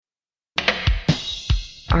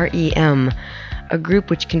REM, a group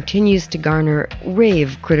which continues to garner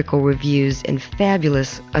rave critical reviews and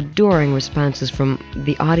fabulous, adoring responses from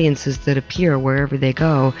the audiences that appear wherever they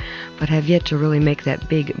go, but have yet to really make that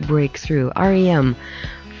big breakthrough. REM,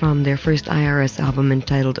 from their first IRS album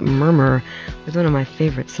entitled Murmur, with one of my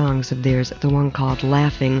favorite songs of theirs, the one called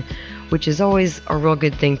Laughing, which is always a real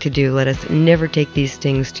good thing to do. Let us never take these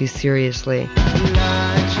things too seriously.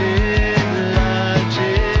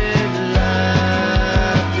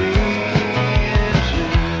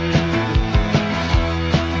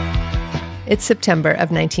 It's September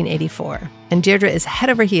of 1984, and Deirdre is head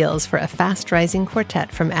over heels for a fast-rising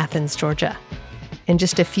quartet from Athens, Georgia. In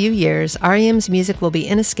just a few years, REM's music will be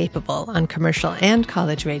inescapable on commercial and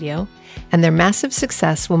college radio, and their massive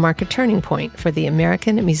success will mark a turning point for the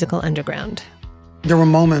American musical underground. There were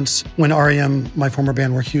moments when REM, my former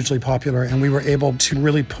band, were hugely popular, and we were able to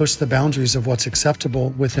really push the boundaries of what's acceptable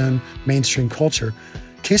within mainstream culture.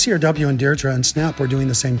 KCRW and Deirdre and Snap were doing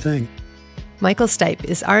the same thing. Michael Stipe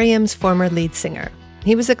is REM's former lead singer.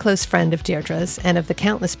 He was a close friend of Deirdre's and of the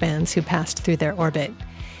countless bands who passed through their orbit.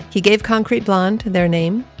 He gave Concrete Blonde their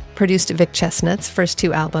name, produced Vic Chestnut's first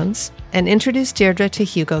two albums, and introduced Deirdre to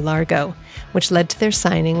Hugo Largo, which led to their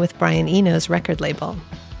signing with Brian Eno's record label.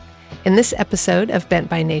 In this episode of Bent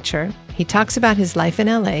by Nature, he talks about his life in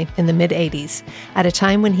LA in the mid-'80s, at a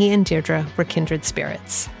time when he and Deirdre were kindred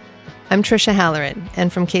spirits. I'm Trisha Halloran,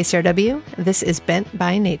 and from KCRW, this is Bent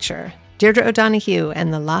by Nature, Deirdre O'Donoghue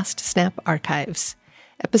and the Lost Snap Archives.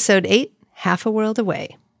 Episode 8, Half a World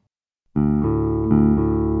Away.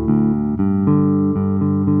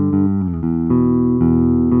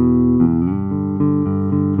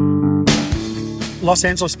 Los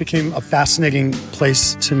Angeles became a fascinating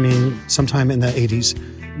place to me sometime in the 80s.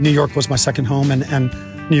 New York was my second home, and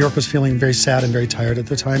New York was feeling very sad and very tired at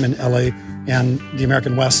the time, and LA and the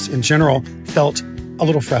American West in general felt a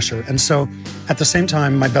little fresher. And so at the same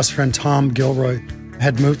time, my best friend Tom Gilroy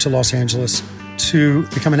had moved to Los Angeles to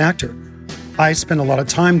become an actor. I spent a lot of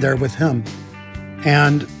time there with him.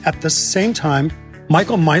 And at the same time,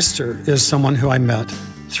 Michael Meister is someone who I met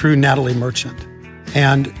through Natalie Merchant.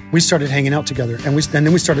 And we started hanging out together, and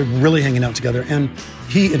then we started really hanging out together, and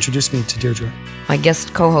he introduced me to Deirdre. My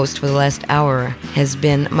guest co-host for the last hour has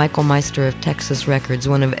been Michael Meister of Texas Records,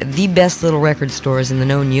 one of the best little record stores in the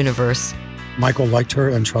known universe. Michael liked her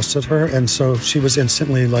and trusted her, and so she was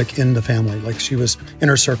instantly like in the family. Like she was in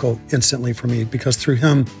her circle instantly for me, because through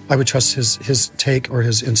him, I would trust his take or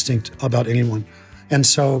his instinct about anyone. And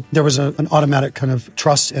so there was an automatic kind of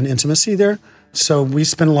trust and intimacy there. So we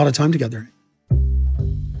spent a lot of time together.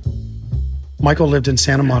 Michael lived in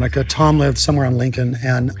Santa Monica. Tom lived somewhere on Lincoln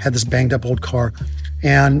and had this banged up old car.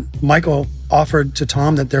 And Michael offered to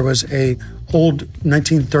Tom that there was a old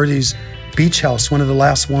 1930s beach house, one of the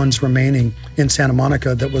last ones remaining in Santa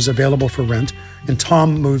Monica, that was available for rent. And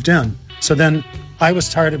Tom moved in. So then I was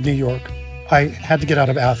tired of New York. I had to get out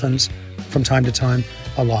of Athens from time to time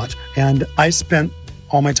a lot. And I spent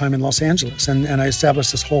all my time in Los Angeles. And I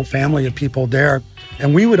established this whole family of people there.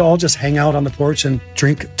 And we would all just hang out on the porch and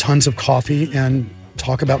drink tons of coffee and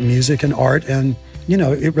talk about music and art. And, you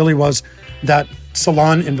know, it really was that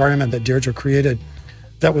salon environment that Deirdre created.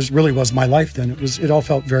 That really was my life then. It all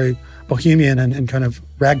felt very bohemian and kind of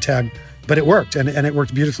ragtag, but it worked. And it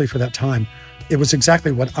worked beautifully for that time. It was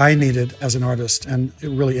exactly what I needed as an artist. And it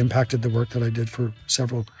really impacted the work that I did for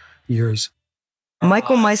several years.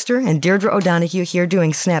 Michael Meister and Deirdre O'Donoghue here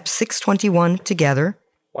doing Snap 621 together.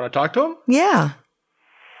 Want to talk to him? Yeah.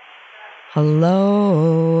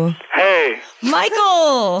 Hello. Hey.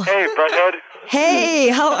 Michael. Hey, Butthead. Hey,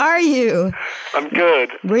 how are you? I'm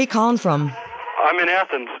good. Where are you calling from? I'm in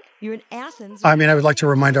Athens. You're in Athens? I mean, I would like to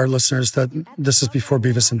remind our listeners that this is before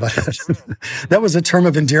Beavis and Butthead. That was a term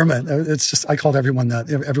of endearment. It's just, I called everyone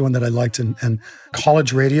that I liked. And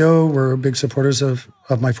college radio were big supporters of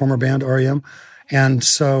my former band, REM. And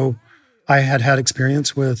so I had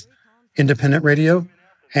experience with independent radio.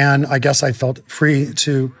 And I guess I felt free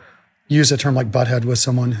to use a term like Butthead with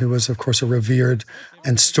someone who was, of course, a revered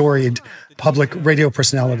and storied public radio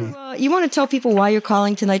personality. You want to tell people why you're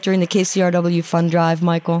calling tonight during the KCRW Fund Drive,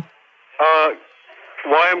 Michael?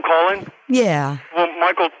 Why I'm calling? Yeah. Well,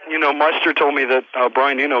 Michael, Meister told me that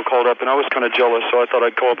Brian Eno called up, and I was kind of jealous, so I thought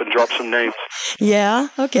I'd call up and drop some names. Yeah?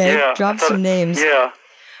 Okay. Yeah, drop some names. Yeah.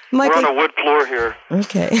 Michael, we're on a wood floor here.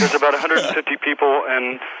 Okay. There's about 150 people,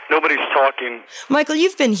 and nobody's talking. Michael,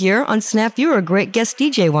 you've been here on Snap. You were a great guest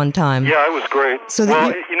DJ one time. Yeah, I was great. So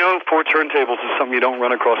 4 turntables is something you don't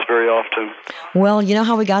run across very often. Well, you know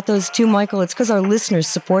how we got those too, Michael? It's because our listeners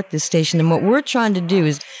support this station, and what we're trying to do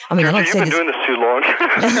is, I don't say you've been this. doing this too long.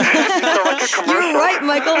 You sound like a commercial. You're right,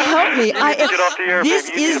 Michael. Help me. Get off the air, This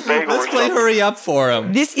maybe you is need a bagel Let's or play something. Hurry Up for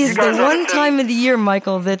him. This is You the guys one understand? time of the year,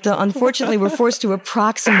 Michael, that unfortunately we're forced to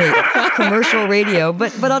approximate commercial radio.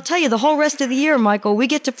 But I'll tell you, the whole rest of the year, Michael, we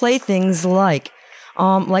get to play things like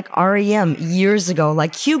REM years ago,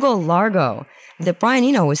 like Hugo Largo, that Brian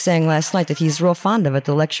Eno was saying last night that he's real fond of at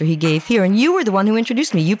the lecture he gave here. And you were the one who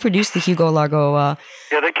introduced me. You produced the Hugo Largo.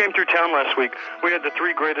 Yeah, they came through town last week. We had the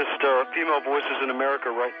three greatest female voices in America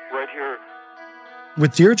right here.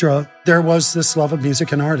 With Deirdre, there was this love of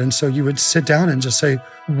music and art. And so you would sit down and just say,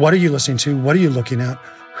 what are you listening to? What are you looking at?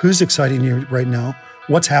 Who's exciting you right now?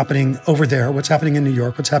 What's happening over there? What's happening in New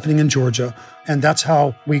York? What's happening in Georgia? And that's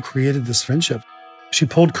how we created this friendship. She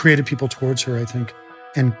pulled creative people towards her, I think,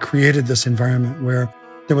 and created this environment where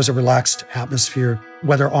there was a relaxed atmosphere,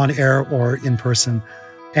 whether on air or in person.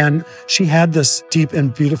 And she had this deep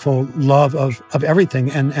and beautiful love of everything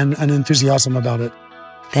and an enthusiasm about it.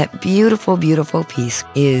 That beautiful, beautiful piece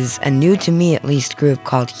is a new to me, at least, group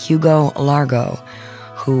called Hugo Largo,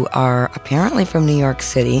 who are apparently from New York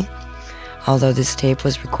City, although this tape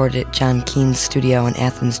was recorded at John Keene's studio in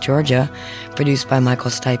Athens, Georgia, produced by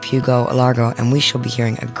Michael Stipe, Hugo Largo, and we shall be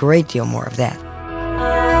hearing a great deal more of that.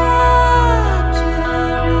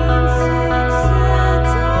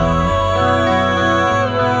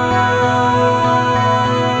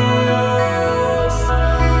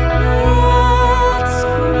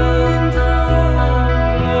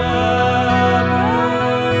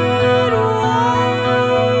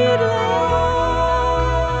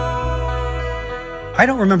 I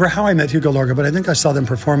don't remember how I met Hugo Largo, but I think I saw them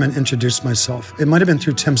perform and introduced myself. It might have been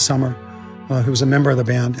through Tim Summer, who was a member of the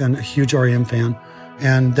band and a huge REM fan.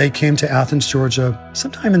 And they came to Athens, Georgia,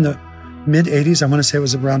 sometime in the mid-'80s. I want to say it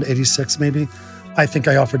was around 86, maybe. I think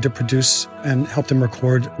I offered to produce and help them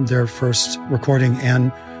record their first recording.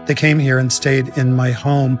 And they came here and stayed in my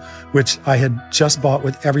home, which I had just bought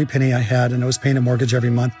with every penny I had, and I was paying a mortgage every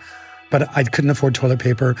month. But I couldn't afford toilet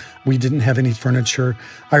paper. We didn't have any furniture.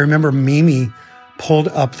 I remember Mimi pulled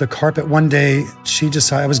up the carpet one day. She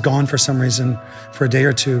decided, I was gone for some reason for a day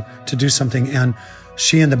or two to do something, and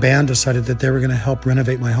she and the band decided that they were going to help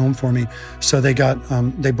renovate my home for me. So they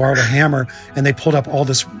borrowed a hammer and they pulled up all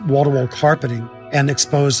this wall-to-wall carpeting and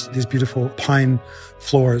exposed these beautiful pine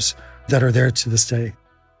floors that are there to this day.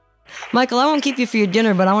 Michael, I won't keep you for your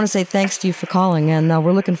dinner, but I want to say thanks to you for calling, and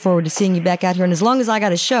we're looking forward to seeing you back out here. And as long as I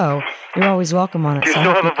got a show, you're always welcome on it. Do you So I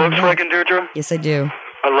still hope have a you come back. Volkswagen, Deirdre? Yes, I do.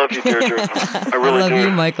 I love you, Deirdre. I really I love do.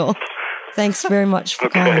 you, Michael. Thanks very much for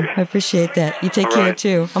Okay. calling. I appreciate that. You take All care, right.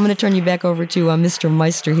 too. I'm going to turn you back over to Mr.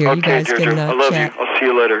 Meister here. Okay, You guys Deirdre. can I love chat. you. I'll see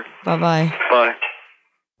you later. Bye-bye. Bye.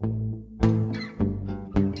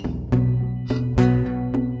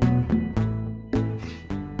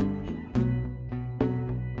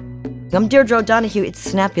 I'm Deirdre O'Donoghue. It's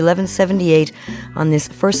Snap 1178 on this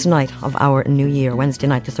first night of our new year, Wednesday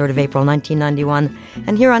night, the 3rd of April, 1991.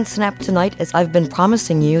 And here on Snap tonight, as I've been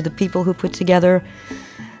promising you, the people who put together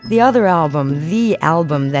the other album, the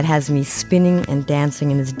album that has me spinning and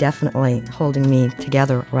dancing and is definitely holding me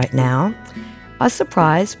together right now. A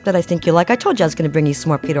surprise that I think you like. I told you I was going to bring you some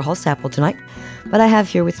more Peter Holsapple tonight, but I have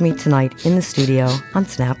here with me tonight in the studio on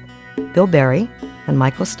Snap, Bill Berry and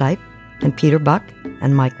Michael Stipe and Peter Buck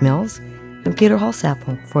and Mike Mills and Peter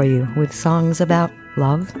Holsapple for you with songs about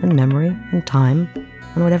love and memory and time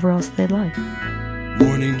and whatever else they'd like.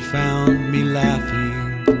 Morning found me laughing,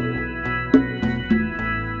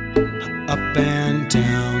 up and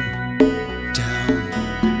down, down,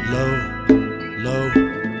 low, low,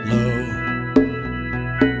 low.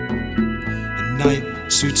 And night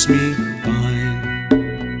suits me fine,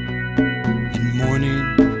 and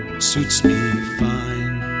morning suits me fine.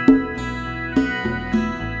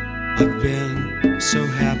 I've been so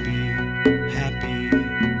happy, happy,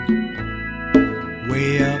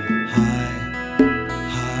 way up high,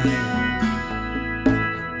 high,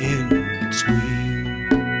 in between,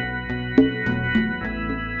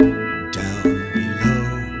 down below,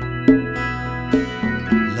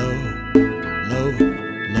 low, low,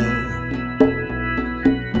 low,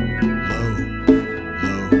 low,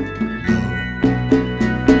 low, low.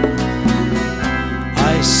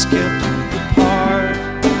 I skip the part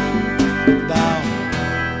about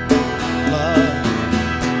love.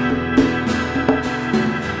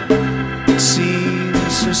 It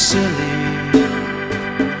seems so silly.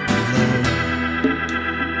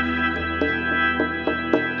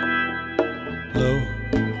 Low,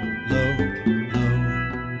 low, low, low,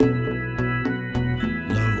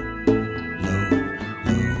 low,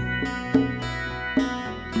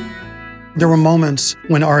 low. There were moments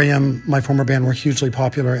when REM, my former band, were hugely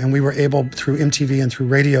popular, and we were able, through MTV and through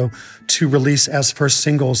radio, to release as first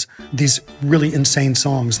singles these really insane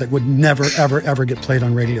songs that would never, ever, ever get played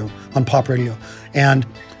on radio, on pop radio. And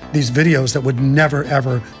these videos that would never,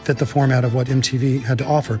 ever fit the format of what MTV had to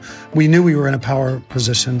offer. We knew we were in a power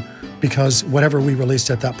position because whatever we released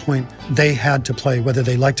at that point, they had to play, whether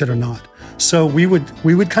they liked it or not. So we would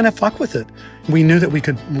kind of fuck with it. We knew that we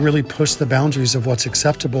could really push the boundaries of what's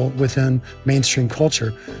acceptable within mainstream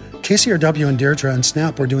culture. KCRW and Deirdre and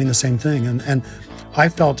Snap were doing the same thing. And I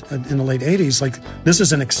felt in the late 80s, like this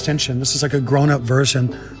is an extension. This is like a grown-up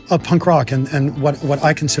version of punk rock and what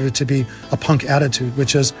I consider to be a punk attitude,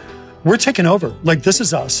 which is we're taking over. Like this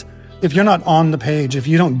is us. If you're not on the page, if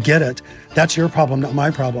you don't get it, that's your problem, not my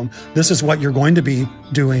problem. This is what you're going to be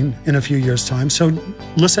doing in a few years' time. So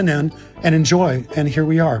listen in and enjoy. And here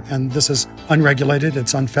we are. And this is unregulated.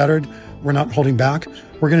 It's unfettered. We're not holding back.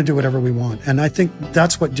 We're going to do whatever we want. And I think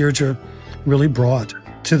that's what Deirdre really brought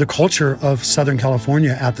to the culture of Southern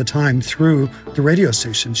California at the time through the radio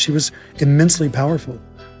station. She was immensely powerful.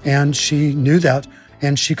 And she knew that.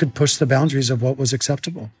 And she could push the boundaries of what was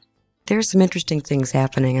acceptable. There's some interesting things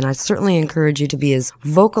happening, and I certainly encourage you to be as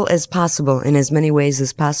vocal as possible in as many ways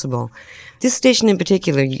as possible. This station in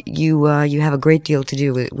particular, you have a great deal to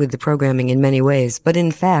do with the programming in many ways, but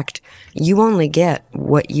in fact, you only get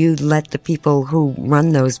what you let the people who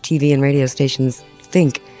run those TV and radio stations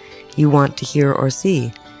think you want to hear or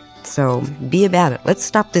see. So be about it. Let's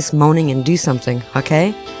stop this moaning and do something,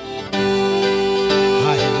 okay?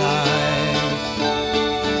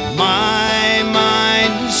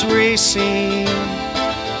 Racing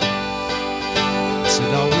as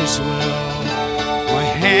it always will. My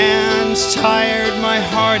hands tired, my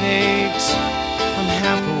heart aches. I'm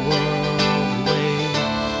half a world away.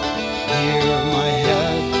 Here my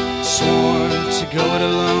head sworn to go it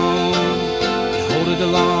alone, and hold it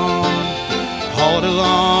along, hold it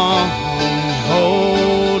along,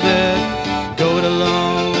 hold it, go it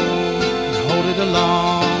alone, and hold it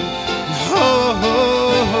along,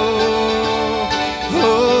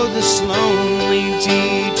 this lonely,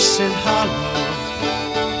 deep and hollow.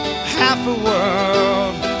 Half a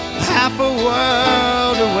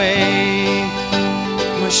world away.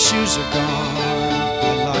 My shoes are gone,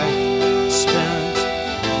 my life spent.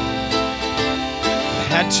 I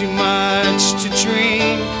had too much to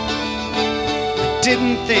drink. I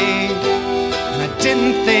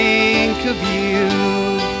didn't think of you.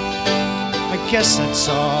 I guess that's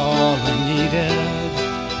all I needed.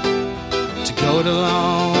 Go it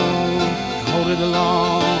along, hold it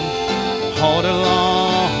along, hold it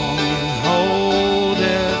along, and hold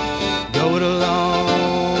it. Go it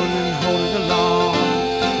along and hold it along.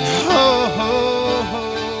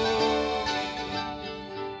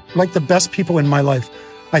 Like the best people in my life,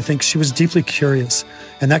 I think she was deeply curious,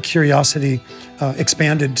 and that curiosity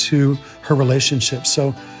expanded to her relationships.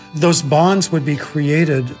 So those bonds would be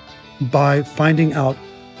created by finding out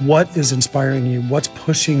what is inspiring you, what's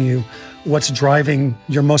pushing you, what's driving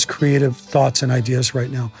your most creative thoughts and ideas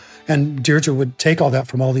right now. And Deirdre would take all that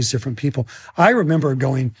from all these different people. I remember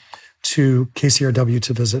going to KCRW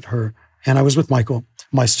to visit her, and I was with Michael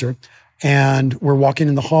Meister, and we're walking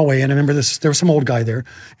in the hallway, and I remember there was some old guy there,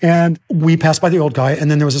 and we passed by the old guy,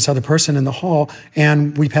 and then there was this other person in the hall,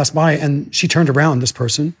 and we passed by, and she turned around, this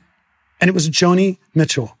person, and it was Joni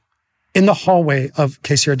Mitchell in the hallway of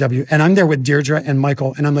KCRW, and I'm there with Deirdre and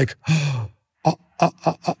Michael, and I'm like,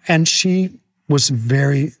 and she was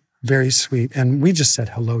very, very sweet. And we just said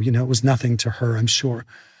hello. You know, it was nothing to her, I'm sure.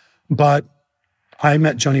 But I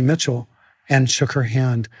met Joni Mitchell and shook her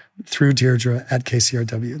hand through Deirdre at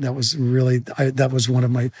KCRW. That was really, that was one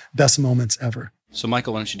of my best moments ever. So,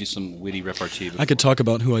 Michael, why don't you do some witty repartee? I could talk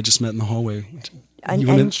about who I just met in the hallway.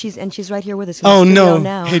 And she's right here with us. Oh, no.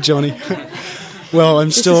 Now. Hey, Joni. Well,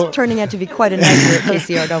 this is turning out to be quite a night here at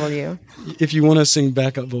KCRW. If you want to sing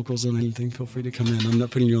backup vocals on anything, feel free to come in. I'm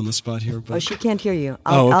not putting you on the spot here. But... Oh, she can't hear you.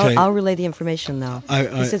 Okay. I'll relay the information, though.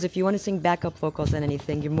 He says if you want to sing backup vocals on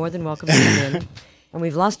anything, you're more than welcome to come in. And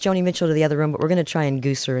we've lost Joni Mitchell to the other room, but we're going to try and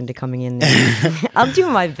goose her into coming in there. I'll do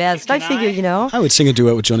my best. I figure, you know. I would sing a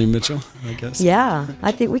duet with Joni Mitchell, I guess. Yeah.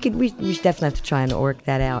 I think we definitely have to try and work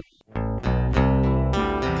that out.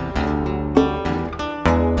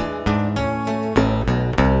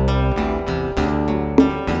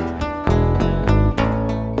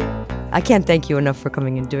 I can't thank you enough for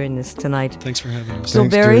coming and doing this tonight. Thanks for having us. Bill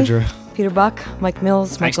Thanks, Berry, Deirdre. Peter Buck, Mike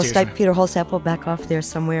Mills, Thanks, Michael Deirdre. Stipe, Peter Holsapple, back off there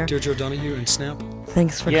somewhere. Deirdre O'Donoghue and Snap.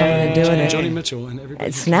 Thanks for coming and doing it. Joni Mitchell and everybody.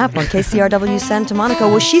 And Snap on KCRW Santa Monica.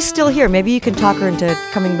 Well, she's still here. Maybe you can talk her into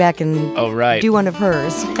coming back and do one of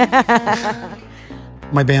hers.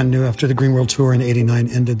 My band knew after the Green World Tour in '89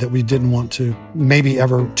 ended that we didn't want to maybe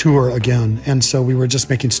ever tour again. And so we were just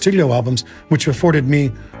making studio albums, which afforded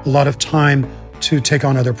me a lot of time to take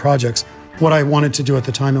on other projects. What I wanted to do at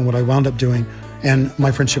the time and what I wound up doing, and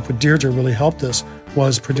my friendship with Deirdre really helped this,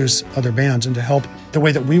 was produce other bands and to help the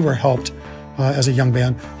way that we were helped as a young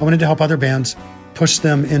band. I wanted to help other bands, push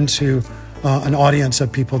them into an audience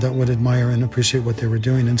of people that would admire and appreciate what they were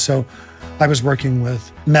doing. And so I was working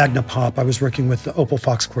with Magna Pop, I was working with the Opal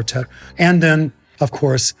Fox Quartet, and then, of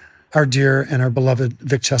course, our dear and our beloved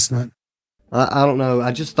Vic Chestnut. I don't know,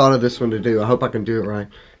 I just thought of this one to do. I hope I can do it right.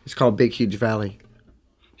 It's called Big Huge Valley.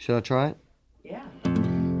 Should I try it? Yeah.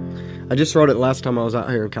 I just wrote it last time I was out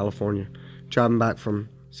here in California, driving back from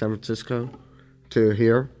San Francisco to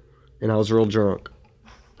here, and I was real drunk.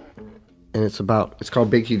 And it's called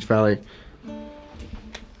Big Huge Valley.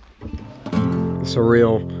 It's a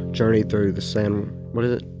real journey through the what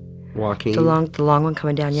is it? Joaquin? The long one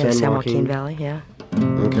coming down, San San Joaquin Joaquin Valley, yeah.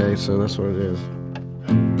 Okay, so that's what it is.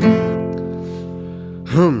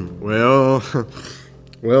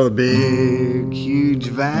 Well, the big, huge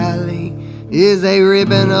valley is a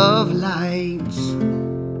ribbon of lights.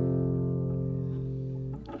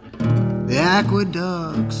 The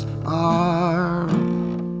aqueducts are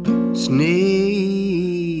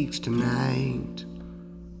snakes tonight,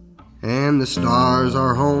 and the stars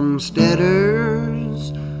are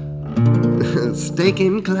homesteaders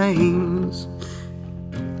staking claims.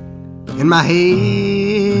 And my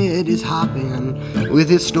head is hopping with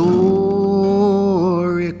historical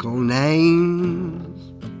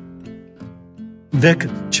names. Vic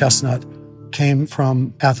Chestnut came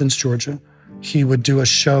from Athens, Georgia. He would do a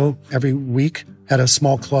show every week at a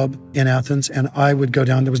small club in Athens, and I would go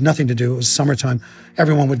down. There was nothing to do. It was summertime.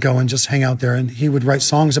 Everyone would go and just hang out there, and he would write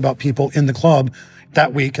songs about people in the club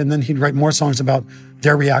that week, and then he'd write more songs about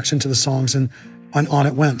their reaction to the songs, and on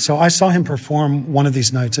it went. So I saw him perform one of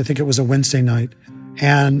these nights. I think it was a Wednesday night,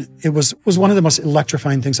 and it was one of the most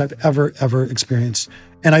electrifying things I've ever experienced.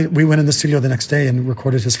 And we went in the studio the next day and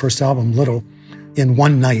recorded his first album, Little, in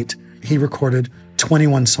one night. He recorded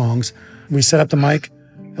 21 songs. We set up the mic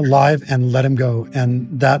live and let him go, and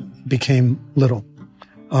that became Little.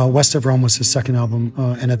 West of Rome was his second album,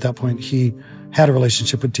 and at that point he had a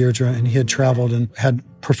relationship with Deirdre, and he had traveled and had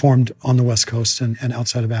performed on the West Coast and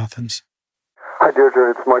outside of Athens. Hi, Deirdre.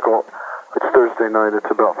 It's Michael. It's Thursday night. It's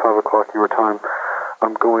about 5 o'clock your time.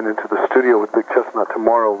 I'm going into the studio with Big Chestnut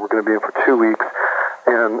tomorrow. We're going to be in for 2 weeks,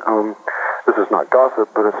 and this is not gossip,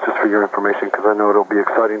 but it's just for your information because I know it'll be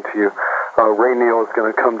exciting to you. Ray Neal is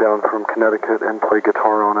going to come down from Connecticut and play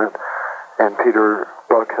guitar on it, and Peter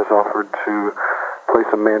Buck has offered to play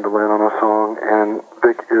some mandolin on a song, and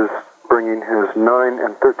Vic is bringing his 9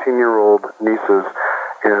 and 13-year-old nieces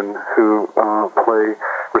in who play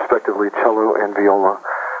respectively cello and viola.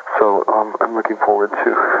 So I'm looking forward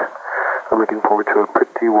to a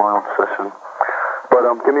pretty wild session. But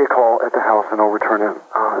give me a call at the house and I'll return it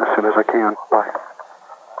as soon as I can. Bye.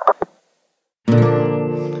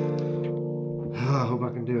 I hope I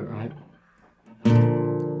can do it right.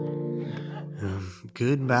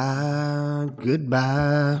 Goodbye,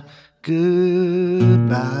 goodbye,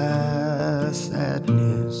 goodbye,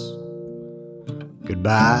 sadness.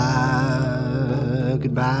 Goodbye,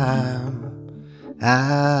 goodbye,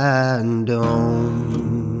 I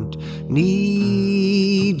don't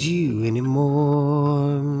need you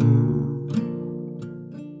anymore.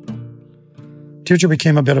 Deirdre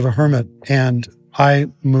became a bit of a hermit, and I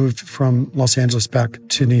moved from Los Angeles back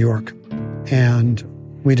to New York, and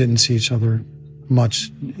we didn't see each other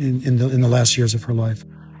much in the last years of her life.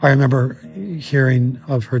 I remember hearing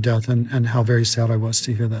of her death and how very sad I was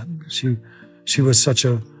to hear that. She was such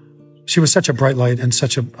a bright light and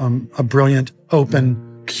such a brilliant, open,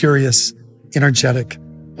 curious, energetic,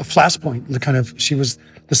 a flashpoint. She was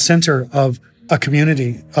the center of a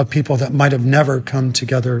community of people that might have never come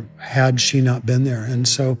together had she not been there. And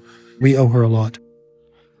so we owe her a lot.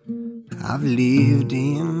 I've lived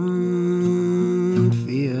in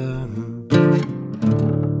fear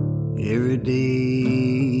every day,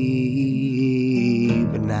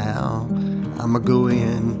 but now I'm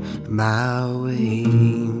a-going my way.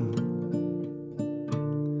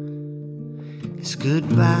 It's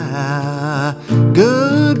goodbye,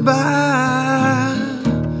 goodbye,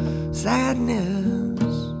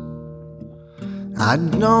 sadness. I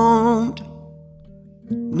don't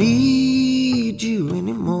need you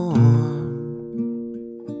anymore.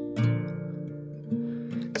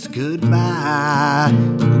 It's goodbye,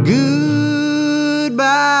 goodbye,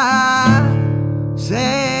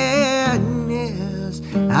 sadness.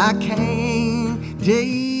 I can't take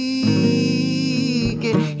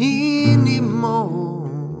it anymore.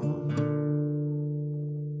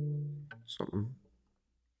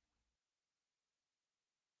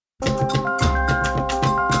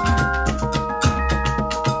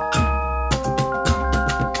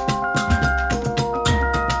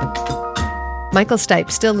 Michael Stipe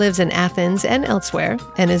still lives in Athens and elsewhere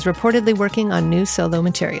and is reportedly working on new solo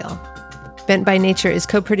material. Bent by Nature is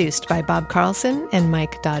co-produced by Bob Carlson and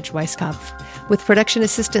Mike Dodge Weisskopf, with production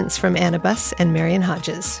assistance from Anna Buss and Marion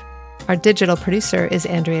Hodges. Our digital producer is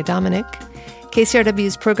Andrea Dominic.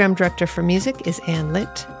 KCRW's program director for music is Ann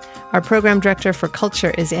Litt. Our program director for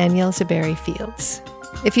culture is Aniel Zaberi Fields.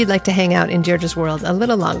 If you'd like to hang out in Deirdre's world a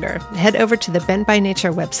little longer, head over to the Bent by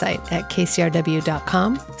Nature website at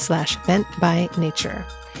kcrw.com/bentbynature.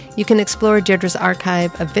 You can explore Deirdre's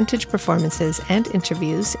archive of vintage performances and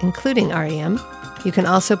interviews, including REM. You can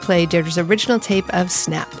also play Deirdre's original tape of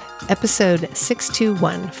Snap, episode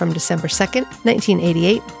 621 from December 2nd,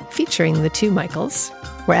 1988, featuring the two Michaels.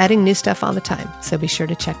 We're adding new stuff all the time, so be sure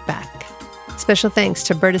to check back. Special thanks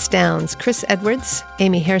to Bertus Downs, Chris Edwards,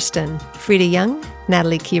 Amy Hairston, Frida Young,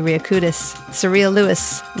 Natalie Kyriakoutis, Surreal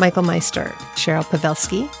Lewis, Michael Meister, Cheryl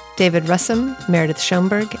Pavelski, David Russum, Meredith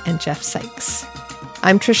Schoenberg, and Jeff Sykes.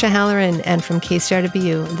 I'm Tricia Halloran, and from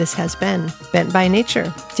KCRW, this has been Bent by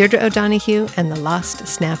Nature, Deirdre O'Donoghue and the Lost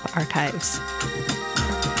Snap Archives.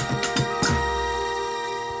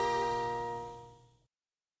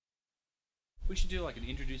 We should do like an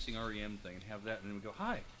introducing REM thing and have that, and then we go,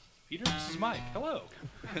 "Hi, Peter, this is Mike. Hello."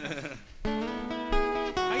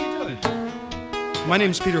 How you doing? My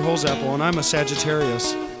name's Peter Holzapfel, and I'm a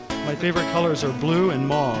Sagittarius. My favorite colors are blue and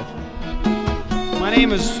mauve. My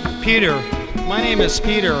name is Peter.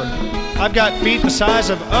 I've got feet the size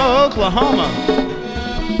of Oklahoma.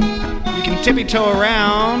 You can tippy-toe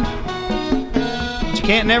around, but you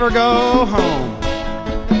can't never go home.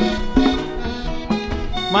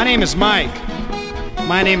 My name is Mike.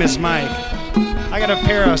 I got a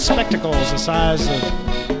pair of spectacles the size of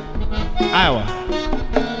Iowa.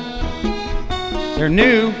 They're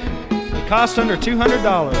new. They cost under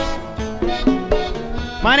 $200.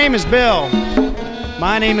 My name is Bill.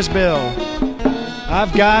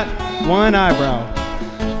 I've got one eyebrow.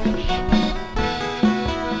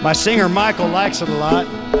 My singer Michael likes it a lot,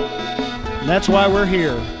 and that's why we're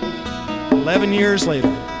here, 11 years later.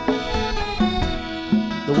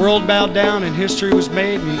 The world bowed down and history was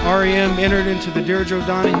made, and REM entered into the Deirdre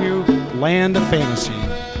O'Donoghue land of fantasy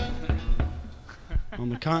on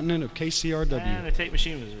the continent of KCRW. And the tape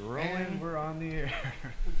machine was rolling. And we're on the air.